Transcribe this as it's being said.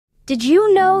Did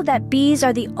you know that bees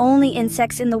are the only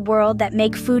insects in the world that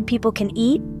make food people can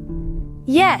eat?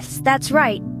 Yes, that's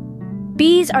right.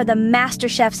 Bees are the master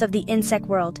chefs of the insect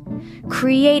world,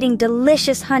 creating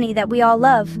delicious honey that we all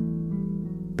love.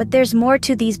 But there's more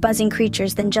to these buzzing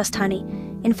creatures than just honey.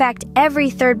 In fact, every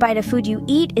third bite of food you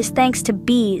eat is thanks to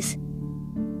bees.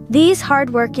 These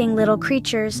hardworking little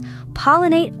creatures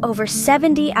pollinate over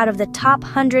 70 out of the top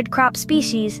 100 crop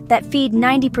species that feed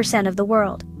 90% of the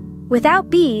world. Without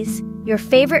bees, your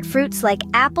favorite fruits like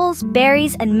apples,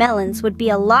 berries, and melons would be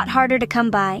a lot harder to come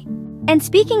by. And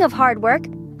speaking of hard work,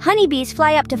 honeybees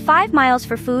fly up to 5 miles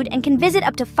for food and can visit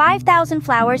up to 5,000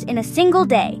 flowers in a single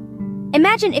day.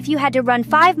 Imagine if you had to run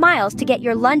 5 miles to get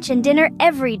your lunch and dinner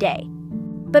every day.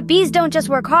 But bees don't just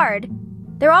work hard,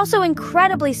 they're also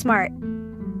incredibly smart.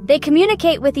 They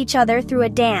communicate with each other through a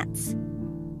dance.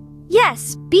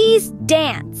 Yes, bees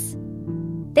dance.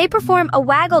 They perform a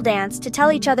waggle dance to tell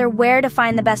each other where to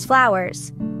find the best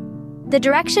flowers. The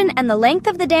direction and the length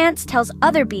of the dance tells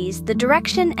other bees the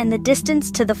direction and the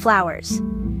distance to the flowers.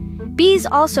 Bees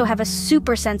also have a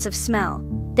super sense of smell.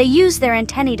 They use their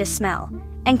antennae to smell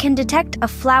and can detect a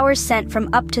flower's scent from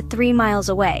up to 3 miles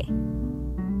away.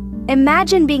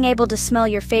 Imagine being able to smell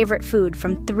your favorite food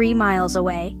from 3 miles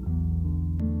away.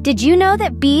 Did you know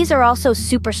that bees are also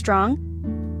super strong?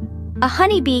 A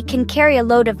honeybee can carry a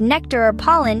load of nectar or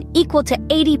pollen equal to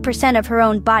 80% of her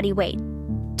own body weight.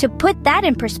 To put that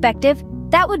in perspective,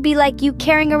 that would be like you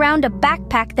carrying around a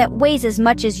backpack that weighs as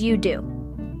much as you do.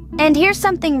 And here's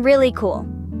something really cool.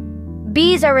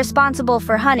 Bees are responsible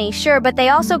for honey, sure, but they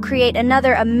also create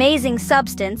another amazing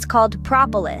substance called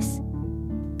propolis.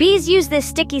 Bees use this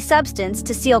sticky substance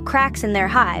to seal cracks in their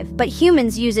hive, but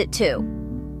humans use it too.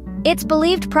 It's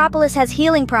believed propolis has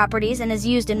healing properties and is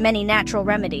used in many natural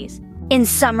remedies. In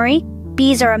summary,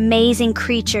 bees are amazing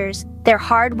creatures. They're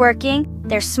hardworking,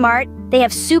 they're smart, they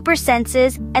have super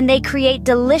senses, and they create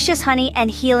delicious honey and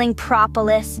healing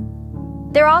propolis.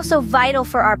 They're also vital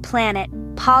for our planet,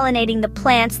 pollinating the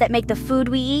plants that make the food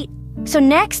we eat. So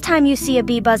next time you see a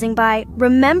bee buzzing by,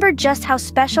 remember just how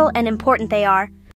special and important they are.